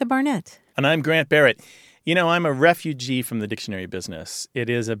 I'm Martha Barnett. And I'm Grant Barrett. You know, I'm a refugee from the dictionary business.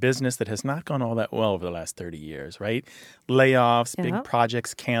 It is a business that has not gone all that well over the last 30 years, right? Layoffs, big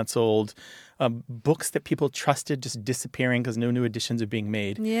projects canceled, books that people trusted just disappearing because no new editions are being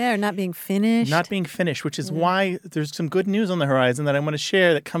made. Yeah, or not being finished. Not being finished, which is why there's some good news on the horizon that I want to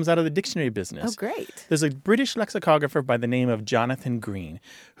share that comes out of the dictionary business. Oh, great. There's a British lexicographer by the name of Jonathan Green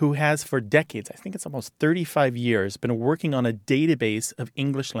who has for decades, I think it's almost 35 years, been working on a database of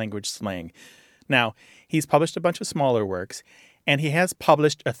English language slang. Now, he's published a bunch of smaller works, and he has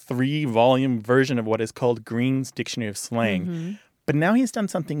published a 3-volume version of what is called Green's Dictionary of Slang. Mm-hmm. But now he's done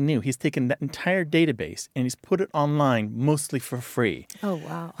something new. He's taken that entire database and he's put it online mostly for free. Oh,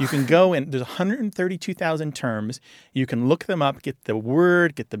 wow. You can go and there's 132,000 terms. You can look them up, get the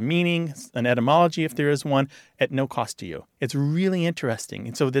word, get the meaning, an etymology if there is one, at no cost to you. It's really interesting.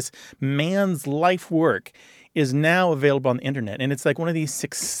 And so this man's life work is now available on the internet. And it's like one of these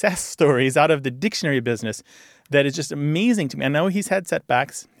success stories out of the dictionary business that is just amazing to me. I know he's had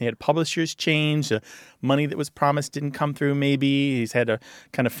setbacks. He had publishers change. The money that was promised didn't come through maybe. He's had to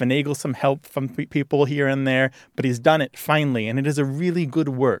kind of finagle some help from people here and there. But he's done it finally. And it is a really good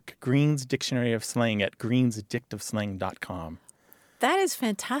work. Green's Dictionary of Slang at greensaddictiveslang.com. That is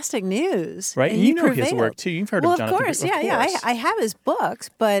fantastic news. Right? And you know his work, too. You've heard of Jonathan. Of course. I have his books.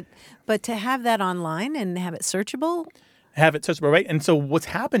 But to have that online and have it searchable. Have it searchable, right? And so what's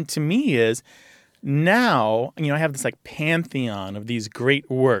happened to me is now, I have this like pantheon of these great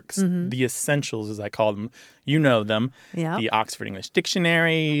works, the essentials as I call them. You know them. Yeah. The Oxford English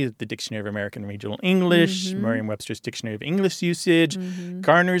Dictionary, the Dictionary of American Regional English, Merriam-Webster's Dictionary of English Usage,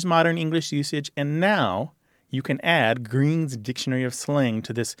 Gartner's Modern English Usage, and now you can add Green's Dictionary of Slang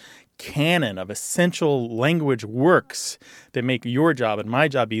to this canon of essential language works that make your job and my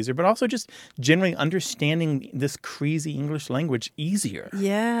job easier, but also just generally understanding this crazy English language easier.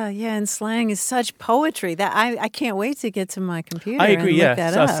 Yeah, and slang is such poetry that I can't wait to get to my computer. I agree, and look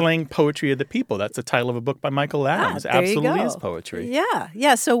that up. Slang Poetry of the People. That's the title of a book by Michael Adams. There Absolutely you go. is poetry.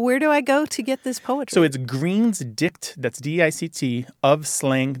 Yeah. So where do I go to get this poetry? So it's Green's Dict, that's D-I-C-T, of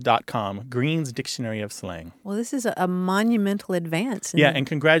slang.com, Green's Dictionary of Slang. Well, this is a monumental advance. Yeah, and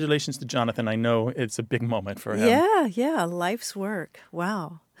congratulations to Jonathan. I know it's a big moment for him. Yeah, life's work.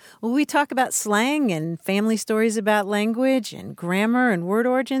 Wow. Well, we talk about slang and family stories about language and grammar and word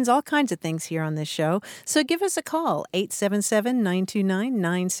origins, all kinds of things here on this show. So give us a call,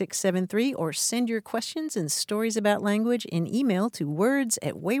 877-929-9673, or send your questions and stories about language in email to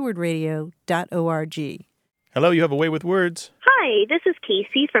words@waywardradio.org. Hello, you have a way with words. Hi, this is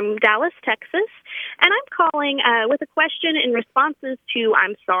Casey from Dallas, Texas, and I'm calling with a question in responses to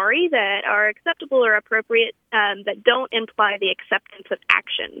I'm sorry that are acceptable or appropriate that don't imply the acceptance of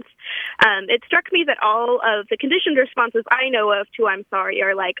actions. It struck me that all of the conditioned responses I know of to I'm sorry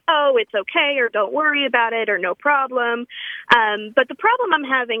are like, oh, it's okay, or don't worry about it, or no problem. But the problem I'm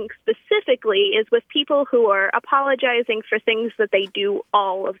having specifically is with people who are apologizing for things that they do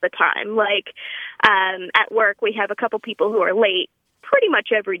all of the time. Like at work, we have a couple people who are late pretty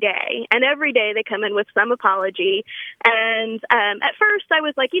much every day. And every day they come in with some apology. And at first I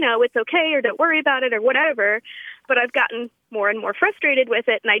was like, it's okay, or don't worry about it, or whatever. But I've gotten more and more frustrated with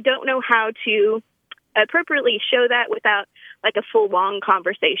it, and I don't know how to appropriately show that without like a full long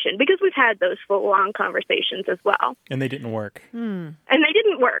conversation, because we've had those full long conversations as well. And they didn't work. And they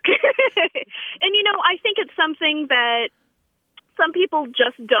didn't work. And, I think it's something that some people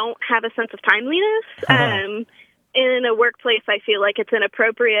just don't have a sense of timeliness. In a workplace, I feel like it's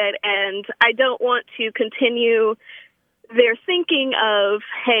inappropriate, and I don't want to continue their thinking of,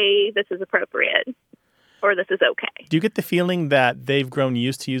 hey, this is appropriate, or this is okay. Do you get the feeling that they've grown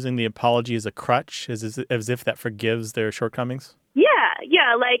used to using the apology as a crutch, as if that forgives their shortcomings?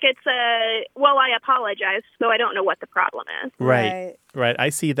 Yeah, like it's I apologize, so I don't know what the problem is. Right. I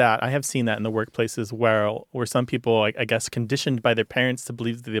see that. I have seen that in the workplaces where some people, I guess, conditioned by their parents to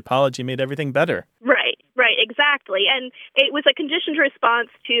believe that the apology made everything better. Right, exactly. And it was a conditioned response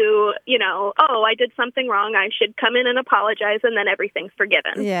to, I did something wrong, I should come in and apologize, and then everything's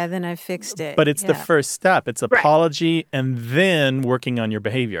forgiven. Yeah, then I fixed it. But it's the first step. It's apology and then working on your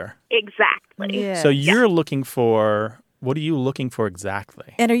behavior. Exactly. Yeah. So you're looking for, what are you looking for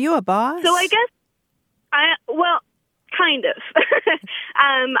exactly? And are you a boss? So I guess, kind of.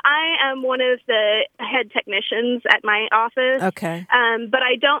 I am one of the head technicians at my office. Okay. But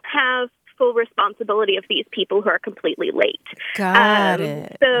I don't have full responsibility of these people who are completely late. Got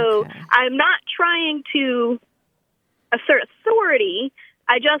it. So okay. I'm not trying to assert authority.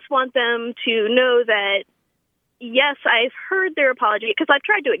 I just want them to know that, yes, I've heard their apology, because I've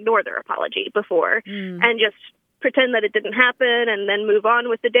tried to ignore their apology before and just pretend that it didn't happen and then move on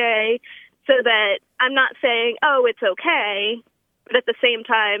with the day, so that I'm not saying, oh, it's okay, but at the same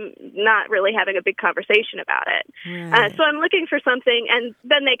time, not really having a big conversation about it. Right. So I'm looking for something, and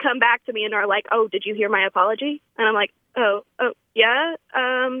then they come back to me and are like, oh, did you hear my apology? And I'm like, oh, yeah?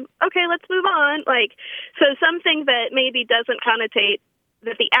 Okay, let's move on. Like, so something that maybe doesn't connotate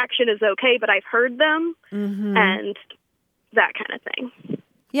that the action is okay, but I've heard them, and that kind of thing.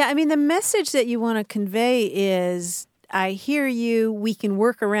 Yeah, I mean, the message that you want to convey is, I hear you, we can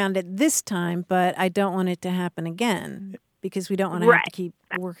work around it this time, but I don't want it to happen again, because we don't want to have to keep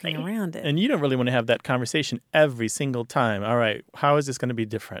working around it. And you don't really want to have that conversation every single time. All right, how is this going to be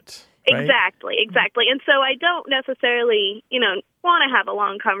different? Right? Exactly. And so I don't necessarily, want to have a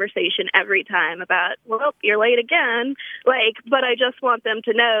long conversation every time about, well, you're late again. But I just want them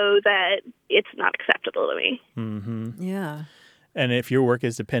to know that it's not acceptable to me. Mm-hmm. Yeah. And if your work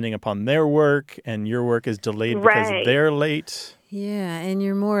is depending upon their work and your work is delayed because they're late. Yeah, and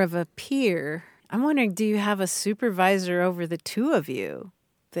you're more of a peer. I'm wondering, do you have a supervisor over the two of you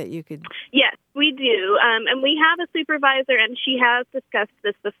that you could... Yes, we do. And we have a supervisor, and she has discussed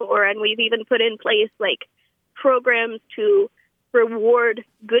this before, and we've even put in place, programs to reward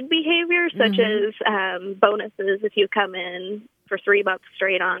good behavior, such as bonuses if you come in for 3 months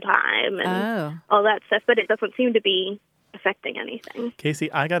straight on time and all that stuff. But it doesn't seem to be affecting anything.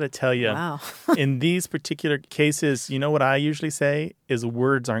 Casey, I got to tell you, in these particular cases, you know what I usually say is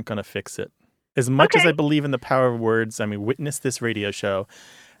words aren't going to fix it. As much as I believe in the power of words, witness this radio show,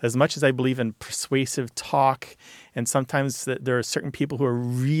 as much as I believe in persuasive talk, and sometimes there are certain people who are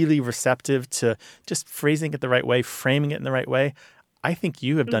really receptive to just phrasing it the right way, framing it in the right way, I think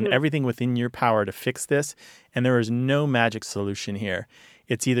you have done everything within your power to fix this, and there is no magic solution here.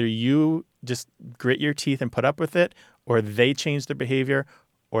 It's either you just grit your teeth and put up with it, or they change their behavior,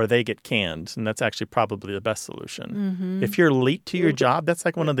 or they get canned. And that's actually probably the best solution. If you're late to your job, that's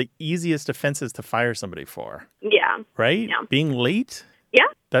like one of the easiest offenses to fire somebody for. Yeah. Right? Yeah. Being late? Yeah.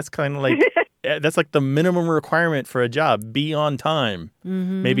 That's kind of like, that's like the minimum requirement for a job. Be on time.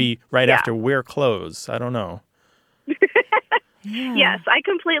 Maybe right after wear clothes. I don't know. Yes, I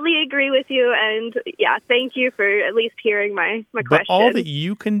completely agree with you. And thank you for at least hearing my question. But all that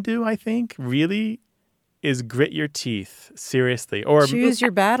you can do, I think, really is grit your teeth, seriously. Or choose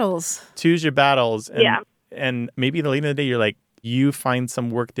your battles. Choose your battles. And maybe at the end of the day, you're like, you find some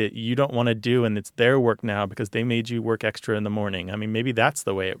work that you don't want to do, and it's their work now because they made you work extra in the morning. Maybe that's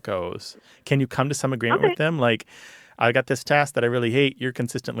the way it goes. Can you come to some agreement with them? Like, I got this task that I really hate. You're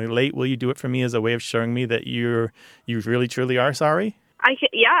consistently late. Will you do it for me as a way of showing me that you really, truly are sorry? I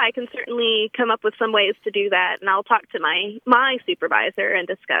can certainly come up with some ways to do that, and I'll talk to my supervisor and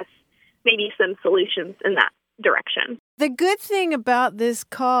discuss maybe some solutions in that direction. The good thing about this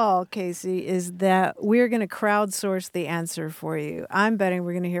call, Casey, is that we're going to crowdsource the answer for you. I'm betting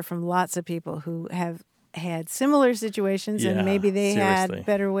we're going to hear from lots of people who have had similar situations, and maybe they had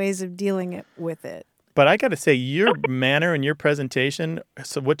better ways of dealing with it. But I got to say, your manner and your presentation,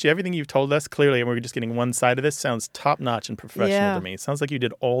 everything you've told us clearly, and we're just getting one side of this, sounds top-notch and professional to me. It sounds like you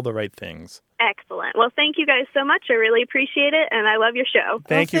did all the right things. Excellent. Well, thank you guys so much. I really appreciate it, and I love your show.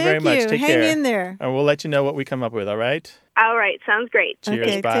 Thank you very much. Take care. Hang in there. And we'll let you know what we come up with, all right? All right. Sounds great. Cheers.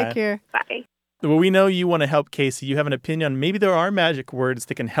 Okay, bye. take care. Bye. Well, we know you want to help Casey. You have an opinion on maybe there are magic words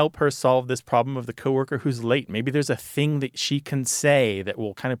that can help her solve this problem of the coworker who's late. Maybe there's a thing that she can say that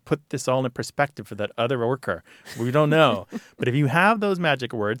will kind of put this all in perspective for that other worker. We don't know. But if you have those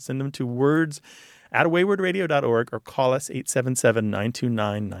magic words, send them to words@waywardradio.org or call us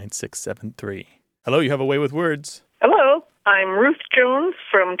 877-929-9673. Hello, you have a way with words. Hello, I'm Ruth Jones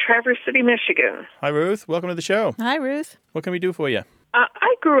from Traverse City, Michigan. Hi, Ruth. Welcome to the show. Hi, Ruth. What can we do for you?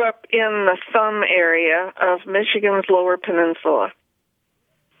 I grew up in the Thumb area of Michigan's Lower Peninsula.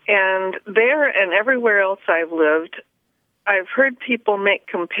 And there and everywhere else I've lived, I've heard people make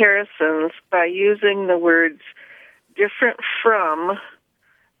comparisons by using the words different from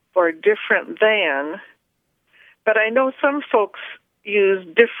or different than. But I know some folks use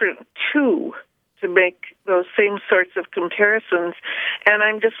different to make those same sorts of comparisons. And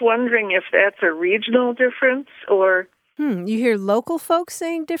I'm just wondering if that's a regional difference or... You hear local folks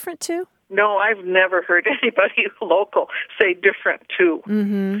saying different too? No, I've never heard anybody local say different too.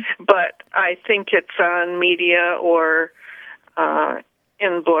 But I think it's on media or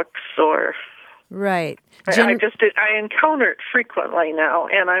in books or... Right. I encounter it frequently now,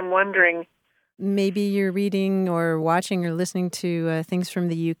 and I'm wondering... Maybe you're reading or watching or listening to things from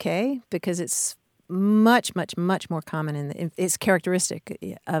the UK, because it's much, much, much more common it's characteristic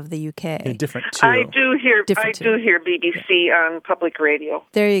of the UK. Yeah, different too. I do hear BBC on public radio.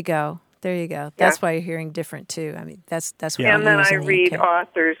 There you go. That's why you're hearing different too. I mean, that's what we And then use I in the read UK.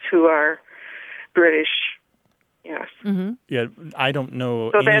 authors who are British. Yes. Mm-hmm. Yeah, I don't know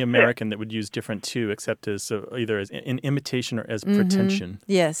So any that's American that would use different too, except as either as in imitation or as pretension.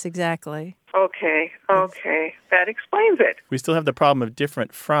 Yes, exactly. Okay. That explains it. We still have the problem of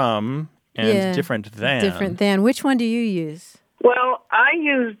different from and different than. Different than. Which one do you use? Well, I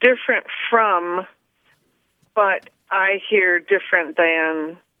use different from, but I hear different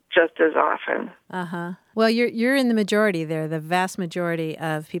than just as often. Uh-huh. Well, you're in the majority there. The vast majority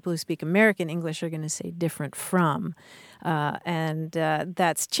of people who speak American English are going to say different from. And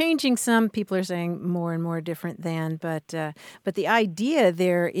that's changing some. People are saying more and more different than. But the idea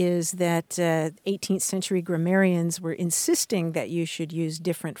there is that 18th century grammarians were insisting that you should use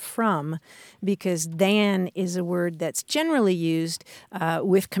different from, because than is a word that's generally used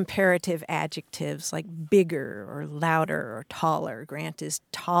with comparative adjectives like bigger or louder or taller. Grant is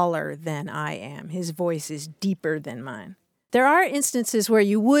taller than I am. His voice is deeper than mine. There are instances where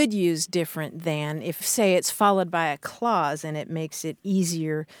you would use different than if, say, it's followed by a clause and it makes it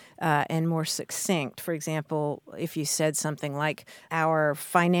easier and more succinct. For example, if you said something like, our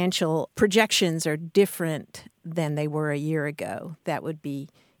financial projections are different than they were a year ago, that would be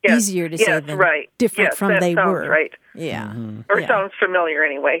easier to say than different from they were. Right. Yeah. Or sounds familiar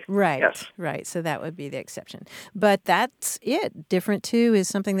anyway. Right, yes. right. So that would be the exception. But that's it. Different too is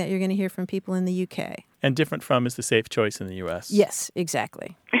something that you're going to hear from people in the UK. And different from is the safe choice in the U.S. Yes,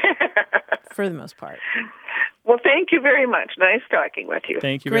 exactly. For the most part. Well, thank you very much. Nice talking with you.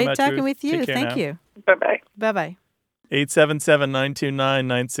 Thank you very much. Great talking Ruth. with you. Take care Thank now. you. Bye-bye. Bye-bye.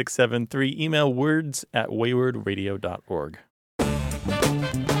 877-929-9673. Email words@waywardradio.org.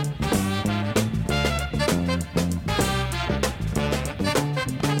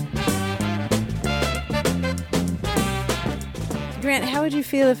 Grant, how would you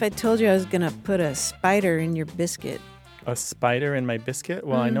feel if I told you I was going to put a spider in your biscuit? A spider in my biscuit?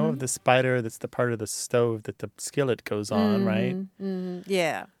 Well, I know of the spider that's the part of the stove that the skillet goes on, right?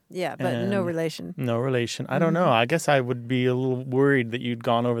 Yeah, but no relation. No relation. I don't know. I guess I would be a little worried that you'd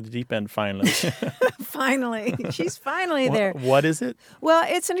gone over the deep end finally. Finally. She's finally there. What is it? Well,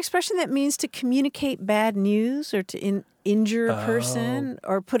 it's an expression that means to communicate bad news or to injure a person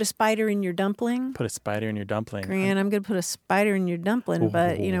or put a spider in your dumpling. Put a spider in your dumpling. Grant, I'm going to put a spider in your dumpling,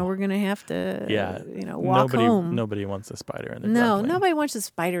 but, we're going to have to, walk home. Nobody wants a spider in their dumpling. No, nobody wants a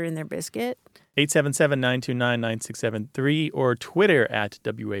spider in their biscuit. 877-929-9673 or Twitter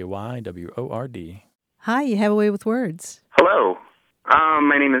 @WAYWORD. Hi, you have a way with words. Hello.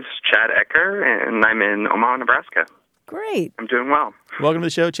 My name is Chad Ecker, and I'm in Omaha, Nebraska. Great. I'm doing well. Welcome to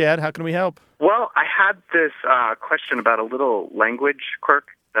the show, Chad. How can we help? Well, I had this question about a little language quirk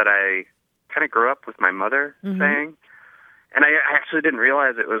that I kind of grew up with my mother saying. And I actually didn't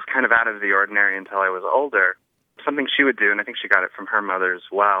realize it was kind of out of the ordinary until I was older. Something she would do, and I think she got it from her mother as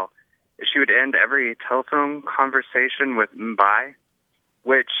well, is she would end every telephone conversation with "bye,"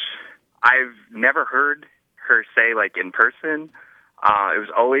 which I've never heard her say, like, in person. It was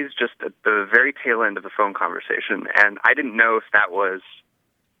always just at the very tail end of the phone conversation, and I didn't know if that was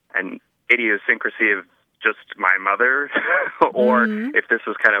an idiosyncrasy of just my mother or if this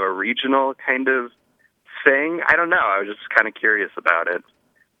was kind of a regional kind of thing. I don't know. I was just kind of curious about it.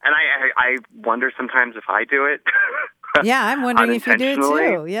 And I wonder sometimes if I do it. Yeah, I'm wondering if you do it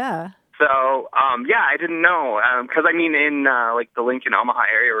too. Yeah. So, I didn't know. Because, in like the Lincoln, Omaha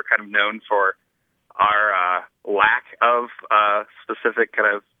area, we're kind of known for our lack of specific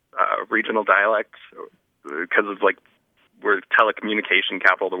kind of regional dialects because of, like, we're telecommunication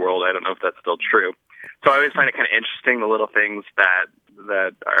capital of the world. I don't know if that's still true. So I always find it kind of interesting, the little things that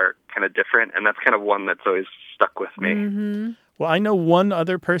are kind of different, and that's kind of one that's always stuck with me. Well, I know one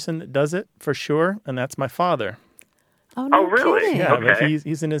other person that does it for sure, and that's my father. Oh, no really? kidding. Yeah, Okay. but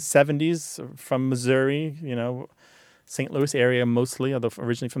he's in his 70s, from Missouri, St. Louis area mostly, although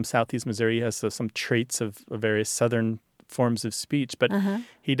originally from Southeast Missouri. He has some traits of various southern forms of speech, but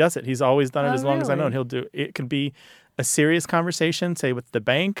he does it. He's always done it as long as I know. And he'll do it. Could be a serious conversation, say with the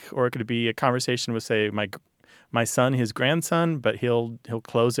bank, or it could be a conversation with, say, my son, his grandson, but he'll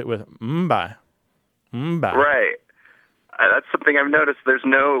close it with "bye." Bye. Right. That's something I've noticed. There's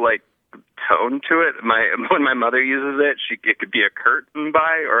no, like, tone to it. When my mother uses it, it could be a curt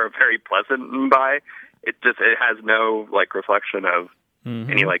 "bye" or a very pleasant "bye." It has no, like, reflection of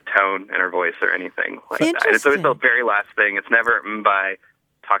any, like, tone in her voice or anything like that. It's always the very last thing. It's never "bye,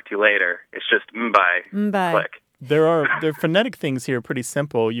 talk to you later." It's just "bye, Bye. click." Their phonetic things here are pretty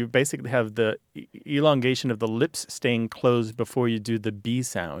simple. You basically have the elongation of the lips staying closed before you do the B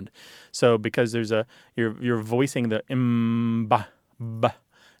sound. So because you're voicing the ba ba.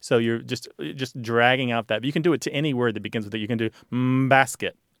 So you're just dragging out that. You can do it to any word that begins with it. You can do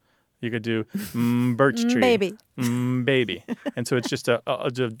basket. You could do birch tree. Baby. Baby. And so it's just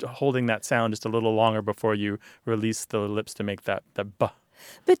holding that sound just a little longer before you release the lips to make that b.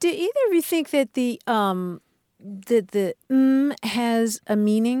 But do either of you think that the has a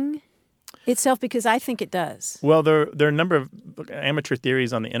meaning itself? Because I think it does. Well, there are a number of amateur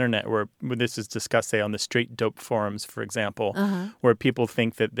theories on the internet where this is discussed, say, on the straight dope forums, for example, where people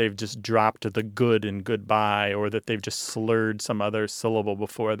think that they've just dropped the good in goodbye or that they've just slurred some other syllable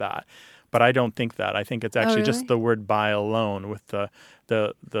before that. But I don't think that. I think it's actually just the word "bye" alone with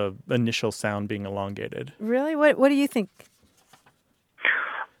the initial sound being elongated. Really? What do you think?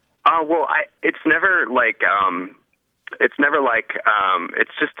 Well, it's never like it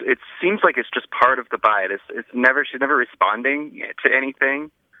seems like it's just part of the bite. She's never responding to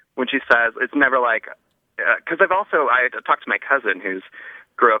anything when she says. It's never like, because I talked to my cousin who's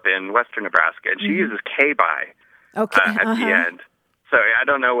grew up in western Nebraska, and she uses K-bye at the end. So I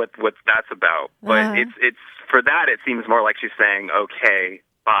don't know what that's about, but it's for that it seems more like she's saying okay,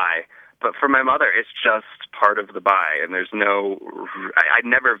 bye. But for my mother, it's just part of the bye, and there's I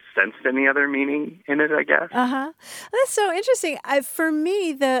never sensed any other meaning in it, I guess. That's so interesting. For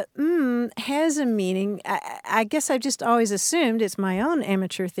me, the has a meaning. I guess I've just always assumed, it's my own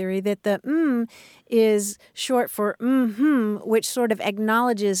amateur theory, that the is short for which sort of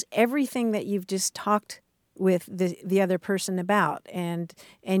acknowledges everything that you've just talked with the other person about, and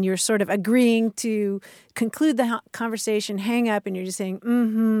you're sort of agreeing to conclude the conversation, hang up, and you're just saying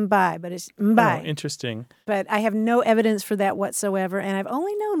bye, but it's bye. Oh, interesting. But I have no evidence for that whatsoever, and I've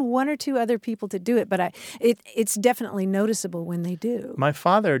only known one or two other people to do it, but it's definitely noticeable when they do. My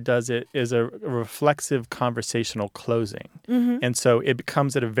father does it as a reflexive conversational closing, and so it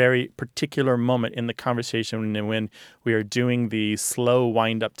comes at a very particular moment in the conversation when we are doing the slow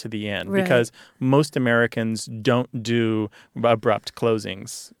wind up to the end, because most Americans don't do abrupt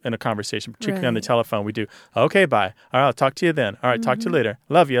closings in a conversation, particularly on the telephone. We do, okay, bye. All right, I'll talk to you then. All right, talk to you later.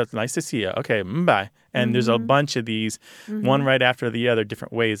 Love you. It's nice to see you. Okay, bye. And there's a bunch of these, one right after the other,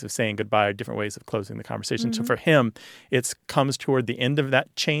 different ways of saying goodbye or different ways of closing the conversation. So for him, it comes toward the end of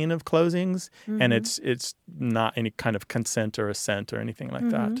that chain of closings, and it's not any kind of consent or assent or anything like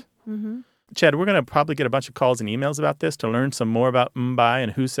that. Chad, we're going to probably get a bunch of calls and emails about this to learn some more about bye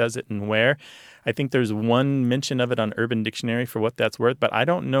and who says it and where. I think there's one mention of it on Urban Dictionary for what that's worth, but I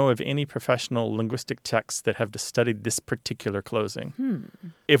don't know of any professional linguistic texts that have studied this particular closing.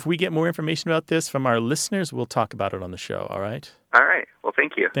 If we get more information about this from our listeners, we'll talk about it on the show, all right? All right. Well,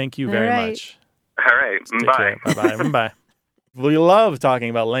 thank you. Thank you very much. All right. Bye. Bye-bye. Bye. We love talking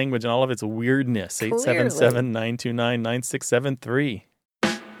about language and all of its weirdness. 877-929-9673.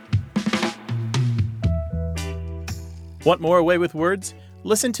 Want more Away with Words?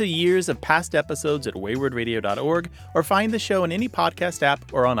 Listen to years of past episodes at waywardradio.org or find the show in any podcast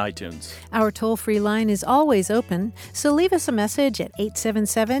app or on iTunes. Our toll-free line is always open, so leave us a message at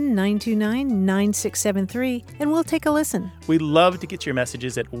 877-929-9673 and we'll take a listen. We love to get your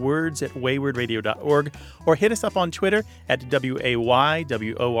messages at words@waywardradio.org or hit us up on Twitter at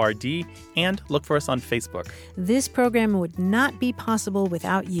WAYWORD and look for us on Facebook. This program would not be possible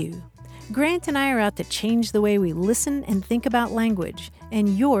without you. Grant and I are out to change the way we listen and think about language,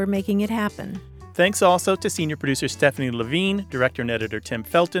 and you're making it happen. Thanks also to senior producer Stephanie Levine, director and editor Tim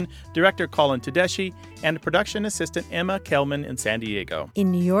Felton, director Colin Tedeschi, and production assistant Emma Kelman in San Diego.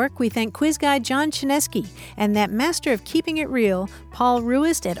 In New York, we thank quiz guy John Chinesky and that master of keeping it real, Paul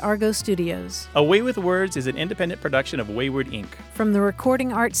Ruist at Argo Studios. Away with Words is an independent production of Wayward Inc. From the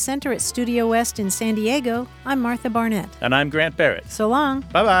Recording Arts Center at Studio West in San Diego, I'm Martha Barnett. And I'm Grant Barrett. So long.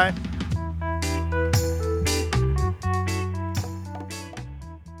 Bye-bye.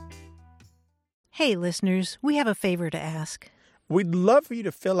 Hey, listeners, we have a favor to ask. We'd love for you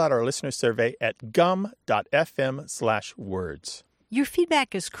to fill out our listener survey at gum.fm/words. Your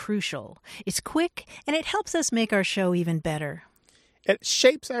feedback is crucial. It's quick, and it helps us make our show even better. It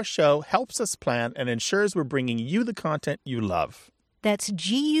shapes our show, helps us plan, and ensures we're bringing you the content you love. That's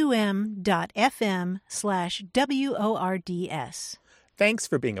gum.fm/WORDS. Thanks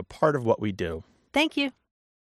for being a part of what we do. Thank you.